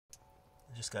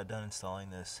I just got done installing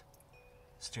this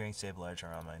steering stabilizer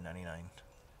on my 99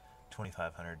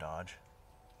 2500 Dodge.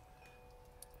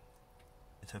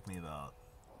 It took me about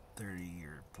 30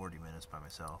 or 40 minutes by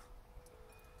myself.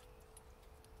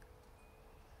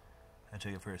 I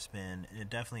took it for a spin, and it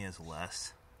definitely is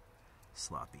less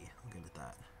sloppy. I'll give it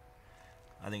that.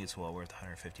 I think it's well worth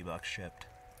 $150 shipped.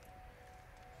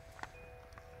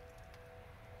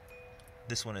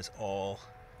 This one is all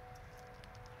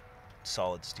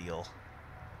solid steel,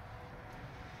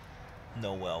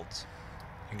 no welds.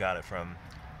 I got it from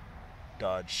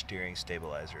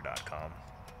DodgeSteeringStabilizer.com.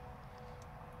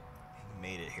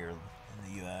 Made it here in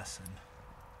the US and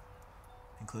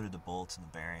included the bolts and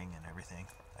the bearing and everything.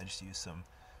 I just used some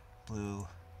blue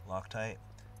Loctite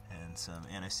and some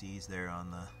anti-seize there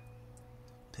on the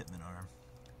pitman arm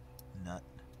nut.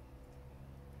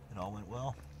 It all went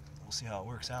well. We'll see how it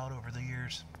works out over the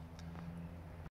years.